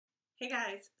Hey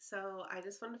guys, so I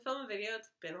just wanted to film a video.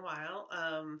 It's been a while.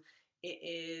 It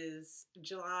is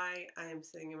July. I am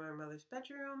sitting in my mother's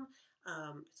bedroom.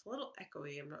 It's a little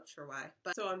echoey, I'm not sure why.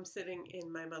 But so I'm sitting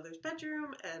in my mother's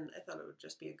bedroom and I thought it would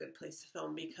just be a good place to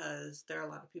film because there are a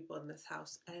lot of people in this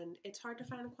house and it's hard to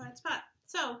find a quiet spot.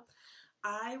 So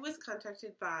I was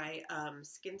contacted by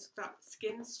Skin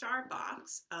Star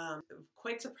Box.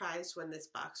 Quite surprised when this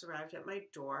box arrived at my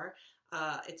door.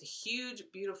 It's a huge,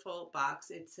 beautiful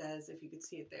box. It says, if you could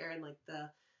see it there, in like the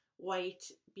white,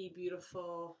 "Be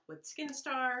Beautiful with Skin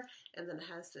Star," and then it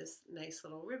has this nice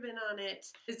little ribbon on it.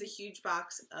 It's a huge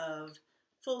box of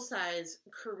full-size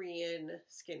Korean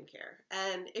skincare.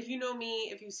 And if you know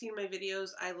me, if you've seen my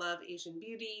videos, I love Asian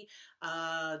beauty,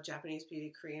 Japanese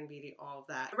beauty, Korean beauty, all of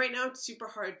that. Right now it's super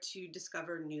hard to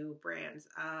discover new brands.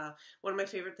 One of my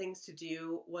favorite things to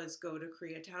do was go to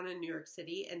Koreatown in New York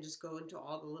City and just go into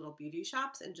all the little beauty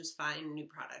shops and just find new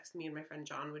products. Me and my friend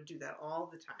John would do that all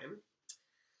the time.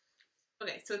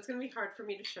 Okay, so it's going to be hard for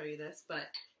me to show you this, but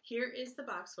here is the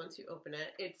box once you open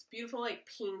it. It's beautiful, like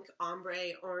pink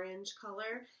ombre orange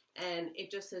color, and it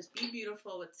just says, "Be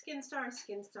beautiful with Skin Star."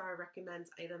 Skin Star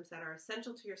recommends items that are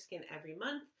essential to your skin every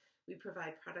month. We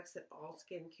provide products that all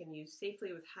skin can use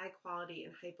safely with high quality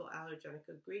and hypoallergenic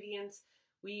ingredients.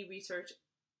 We research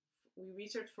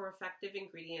for effective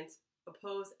ingredients,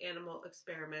 oppose animal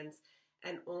experiments,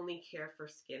 and only care for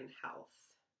skin health.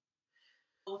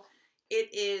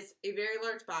 It is a very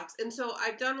large box, and so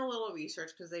I've done a little research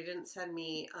because they didn't send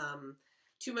me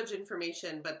too much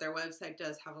information, but their website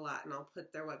does have a lot, and I'll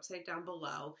put their website down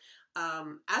below.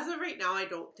 As of right now, I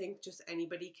don't think just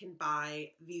anybody can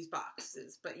buy these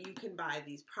boxes, but you can buy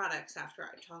these products after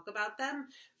I talk about them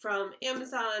from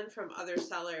Amazon, from other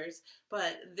sellers,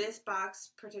 but this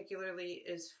box particularly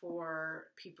is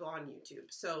for people on YouTube.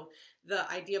 So the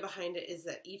idea behind it is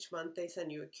that each month they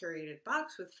send you a curated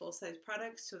box with full-size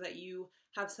products so that you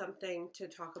have something to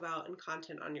talk about and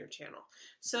content on your channel.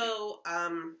 So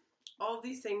all of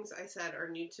these things I said are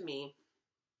new to me.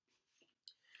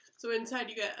 So inside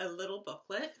you get a little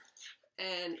booklet,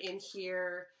 and in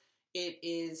here it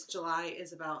is, July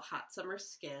is about hot summer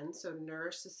skin, so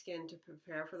nourish the skin to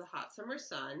prepare for the hot summer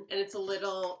sun. And it's a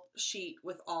little sheet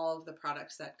with all of the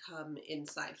products that come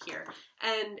inside here.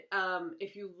 And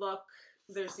if you look,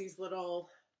 there's these little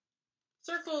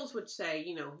circles which say,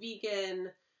 you know,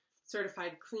 vegan,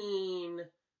 certified clean,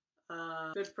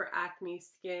 good for acne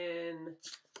skin,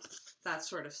 that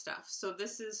sort of stuff. So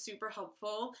this is super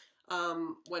helpful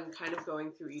when kind of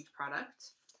going through each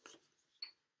product.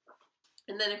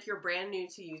 And then if you're brand new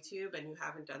to YouTube and you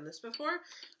haven't done this before,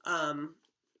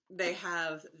 they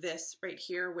have this right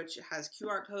here, which has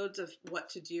QR codes of what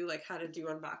to do, like how to do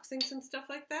unboxings and stuff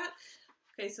like that.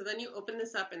 Okay, so then you open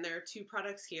this up and there are two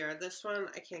products here. This one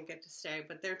I can't get to stay,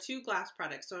 but they're two glass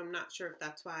products, so I'm not sure if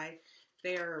that's why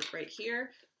they are right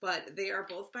here, but they are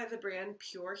both by the brand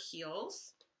Pure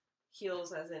Heals.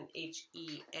 Heals as in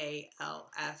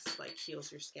H-E-A-L-S, like heals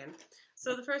your skin.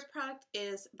 So the first product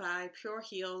is by Pure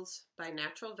Heals by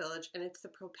Natural Village, and it's the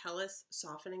Propolis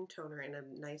Softening Toner in a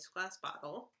nice glass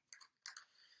bottle.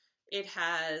 It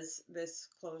has this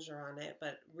closure on it,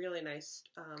 but really nice.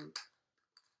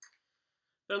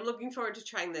 But I'm looking forward to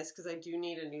trying this because I do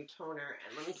need a new toner,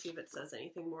 and let me see if it says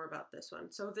anything more about this one.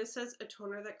 So this says a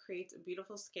toner that creates a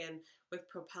beautiful skin with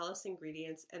propolis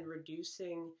ingredients and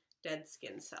reducing dead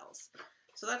skin cells.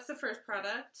 So that's the first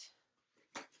product.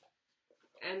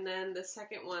 And then the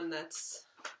second one that's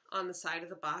on the side of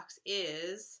the box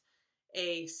is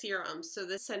a serum. So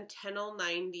the Sentinel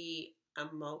 90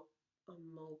 Amopale.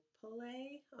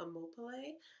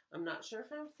 I'm not sure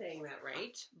if I'm saying that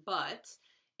right, but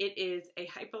it is a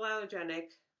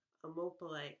hypoallergenic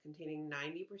Amopale containing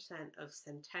 90% of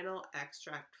centennial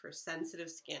extract for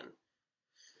sensitive skin.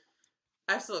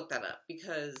 I have to look that up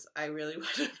because I really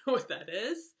want to know what that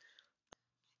is.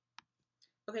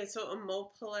 Okay, so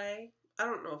Amopale, I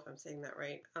don't know if I'm saying that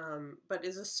right, but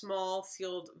is a small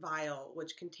sealed vial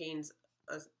which contains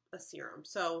a serum.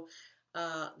 So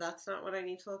that's not what I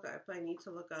need to look up. I need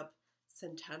to look up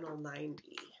Sentinel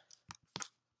 90.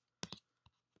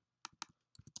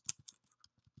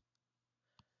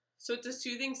 So it's a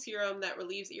soothing serum that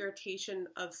relieves irritation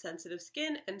of sensitive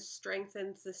skin and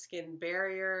strengthens the skin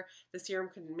barrier. The serum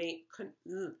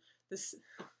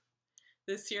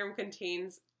serum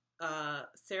contains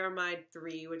ceramide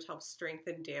 3, which helps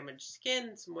strengthen damaged skin,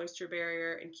 it's a moisture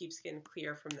barrier, and keeps skin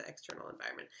clear from the external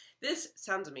environment. This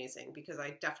sounds amazing because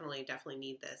I definitely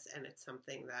need this, and it's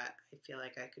something that I feel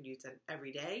like I could use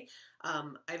every day.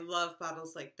 I love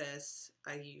bottles like this.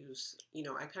 I use, you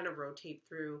know, I kind of rotate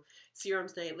through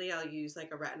serums nightly. I'll use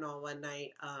like a retinol one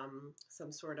night,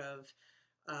 some sort of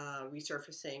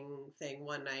resurfacing thing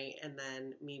one night, and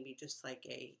then maybe just like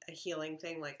a healing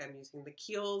thing. Like I'm using the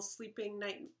Kiehl's sleeping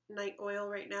night oil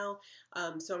right now.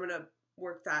 So I'm gonna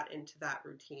work that into that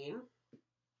routine.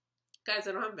 Guys,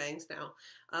 I don't have bangs now.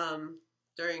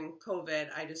 During COVID,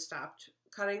 I just stopped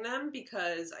cutting them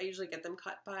because I usually get them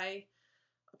cut by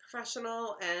a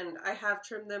professional, and I have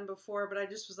trimmed them before, but I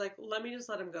just was like, let me just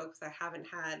let them go because I haven't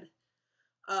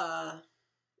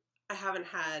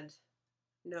had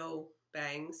no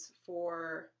bangs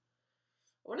for,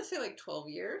 I want to say like 12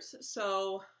 years.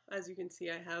 So as you can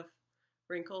see, I have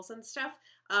wrinkles and stuff.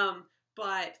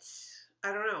 But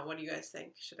I don't know. What do you guys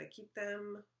think? Should I keep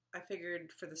them? I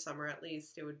figured for the summer at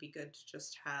least it would be good to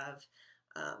just have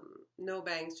no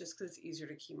bangs, just because it's easier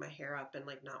to keep my hair up and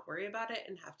like not worry about it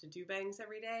and have to do bangs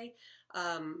every day.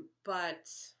 But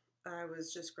I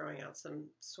was just growing out some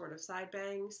sort of side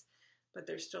bangs, but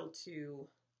they're still too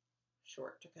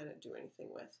short to kind of do anything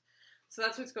with. So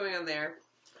that's what's going on there.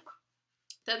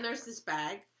 Then there's this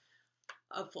bag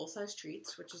of full-size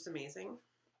treats, which is amazing.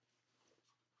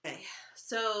 Okay,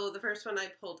 so the first one I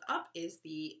pulled up is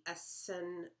the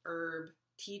Essen Herb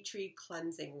Tea Tree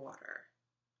Cleansing Water.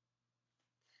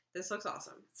 This looks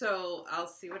awesome. So I'll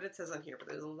see what it says on here, but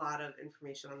there's a lot of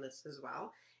information on this as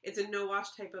well. It's a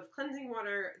no-wash type of cleansing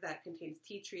water that contains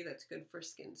tea tree that's good for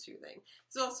skin soothing.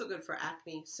 It's also good for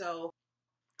acne. So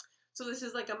this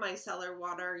is like a micellar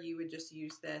water. You would just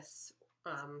use this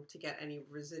to get any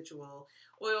residual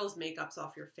oils, makeups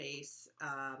off your face,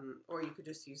 or you could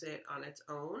just use it on its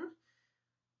own.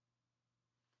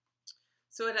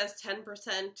 So it has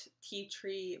 10% tea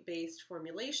tree based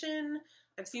formulation.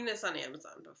 I've seen this on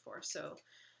Amazon before, so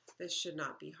this should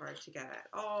not be hard to get at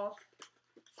all.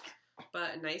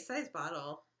 But a nice size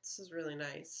bottle. This is really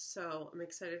nice. So I'm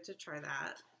excited to try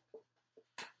that.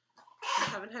 I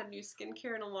haven't had new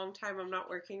skincare in a long time. I'm not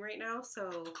working right now,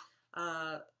 so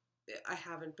I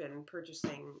haven't been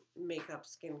purchasing makeup,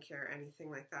 skincare, anything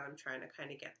like that. I'm trying to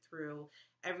kind of get through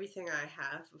everything I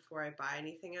have before I buy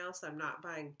anything else. I'm not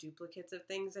buying duplicates of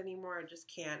things anymore. I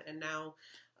just can't. And now,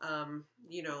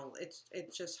 you know,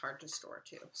 it's just hard to store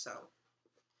too. So,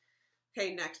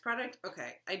 okay, next product.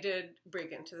 Okay, I did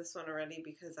break into this one already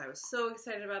because I was so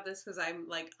excited about this because I'm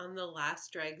like on the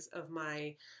last dregs of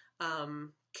my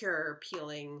cure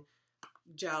peeling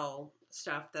gel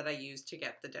stuff that I use to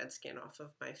get the dead skin off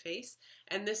of my face.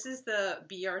 And this is the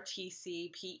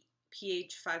BRTC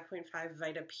pH 5.5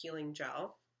 Vita Peeling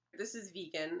Gel. This is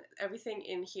vegan. Everything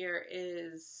in here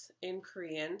is in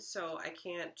Korean, so I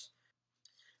can't,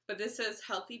 but this says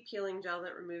healthy peeling gel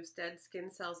that removes dead skin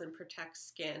cells and protects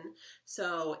skin.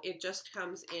 So it just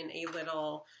comes in a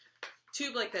little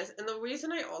tube like this. And the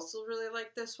reason I also really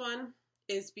like this one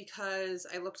is because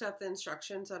I looked up the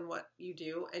instructions on what you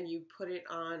do, and you put it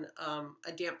on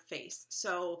a damp face.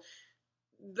 So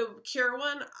the Cure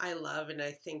one I love, and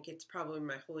I think it's probably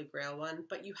my holy grail one,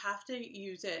 but you have to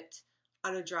use it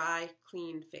on a dry,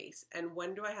 clean face. And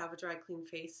when do I have a dry, clean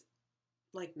face?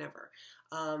 Like never.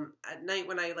 At night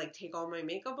when I like take all my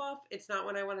makeup off, it's not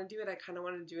when I want to do it. I kind of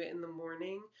want to do it in the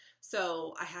morning.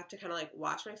 So I have to kind of like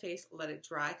wash my face, let it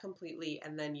dry completely,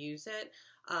 and then use it.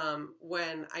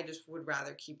 When I just would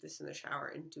rather keep this in the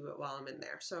shower and do it while I'm in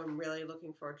there. So I'm really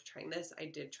looking forward to trying this. I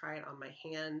did try it on my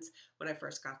hands when I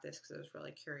first got this because I was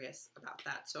really curious about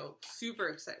that. So super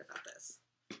excited about this.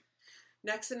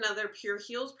 Next, another Pure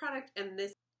Heals product, and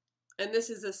this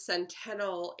is a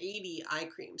Sentinel 80 eye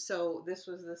cream. So this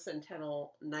was the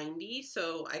Sentinel 90.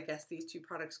 So I guess these two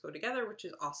products go together, which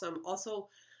is awesome. Also,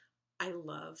 I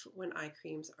love when eye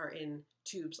creams are in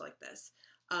tubes like this.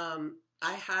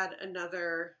 I had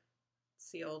another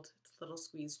sealed, it's a little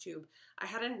squeeze tube. I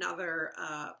had another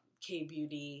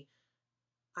K-Beauty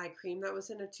eye cream that was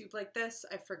in a tube like this.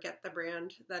 I forget the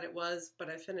brand that it was, but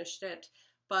I finished it.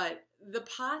 But the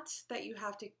pots that you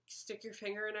have to stick your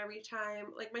finger in every time,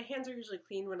 like my hands are usually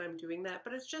clean when I'm doing that,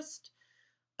 but it's just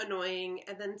annoying.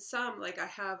 And then some, like I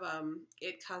have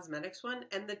It Cosmetics one,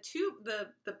 and the tube,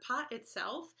 the pot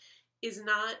itself is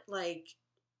not like,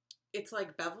 it's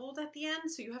like beveled at the end,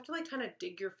 so you have to like kind of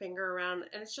dig your finger around,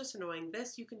 and it's just annoying.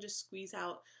 This, you can just squeeze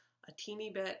out a teeny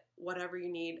bit, whatever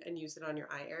you need, and use it on your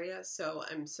eye area. So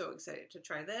I'm so excited to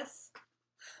try this.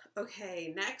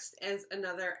 Okay, next is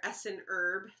another Essen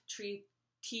Herb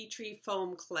Tea Tree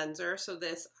Foam Cleanser. So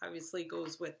this obviously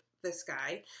goes with this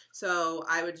guy. So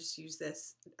I would just use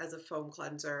this as a foam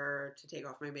cleanser to take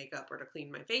off my makeup or to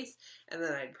clean my face, and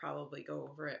then I'd probably go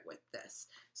over it with this.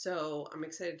 So I'm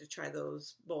excited to try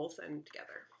those both and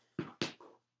together.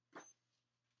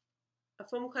 A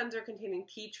foam cleanser containing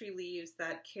tea tree leaves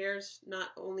that cares not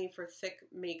only for thick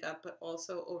makeup, but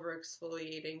also over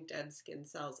exfoliating dead skin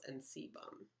cells and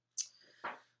sebum.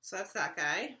 So that's that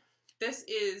guy. This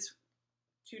is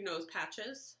 2 nose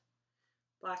patches.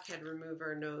 Blackhead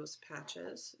remover nose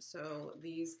patches. So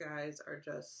these guys are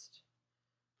just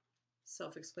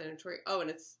self-explanatory. Oh, and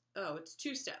it's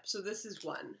 2 steps. So this is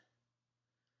 1.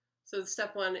 So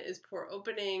step 1 is pore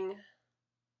opening,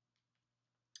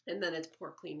 and then it's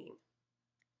pore cleaning.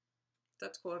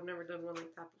 That's cool. I've never done one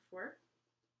like that before.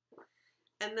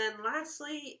 And then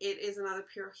lastly, it is another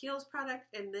Pure Heals product,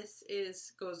 and this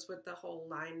goes with the whole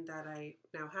line that I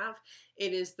now have.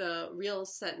 It is the Real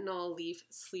Sentinel Leaf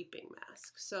Sleeping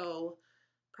Mask. So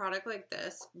product like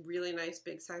this, really nice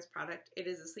big size product. It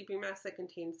is a sleeping mask that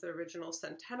contains the original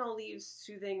sentinel leaves,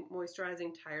 soothing,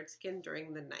 moisturizing tired skin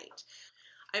during the night.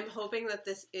 I'm hoping that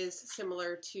this is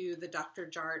similar to the Dr.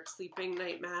 Jart Sleeping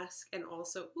Night Mask, and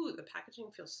also, ooh, the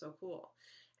packaging feels so cool.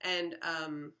 And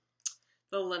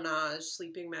the Laneige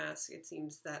Sleeping Mask, it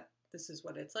seems that this is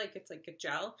what it's like. It's like a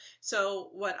gel. So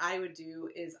what I would do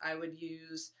is I would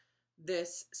use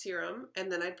this serum, and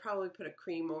then I'd probably put a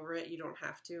cream over it. You don't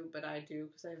have to, but I do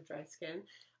because I have dry skin.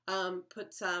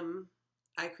 Put some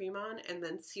eye cream on, and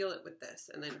then seal it with this,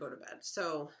 and then go to bed.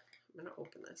 So I'm going to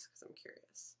open this because I'm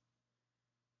curious.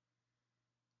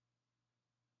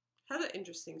 It has an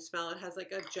interesting smell. It has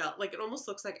like a gel, like it almost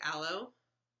looks like aloe,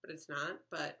 but it's not,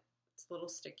 but it's a little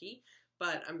sticky.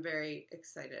 But I'm very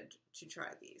excited to try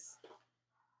these.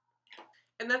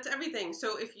 And that's everything.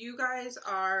 So if you guys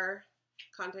are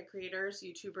content creators,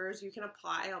 YouTubers, you can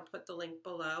apply. I'll put the link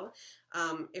below.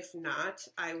 If not,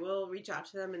 I will reach out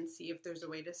to them and see if there's a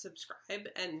way to subscribe,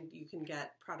 and you can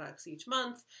get products each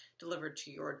month delivered to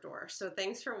your door. So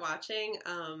thanks for watching.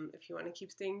 If you want to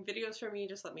keep seeing videos from me,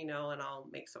 just let me know and I'll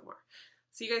make some more.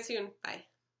 See you guys soon. Bye.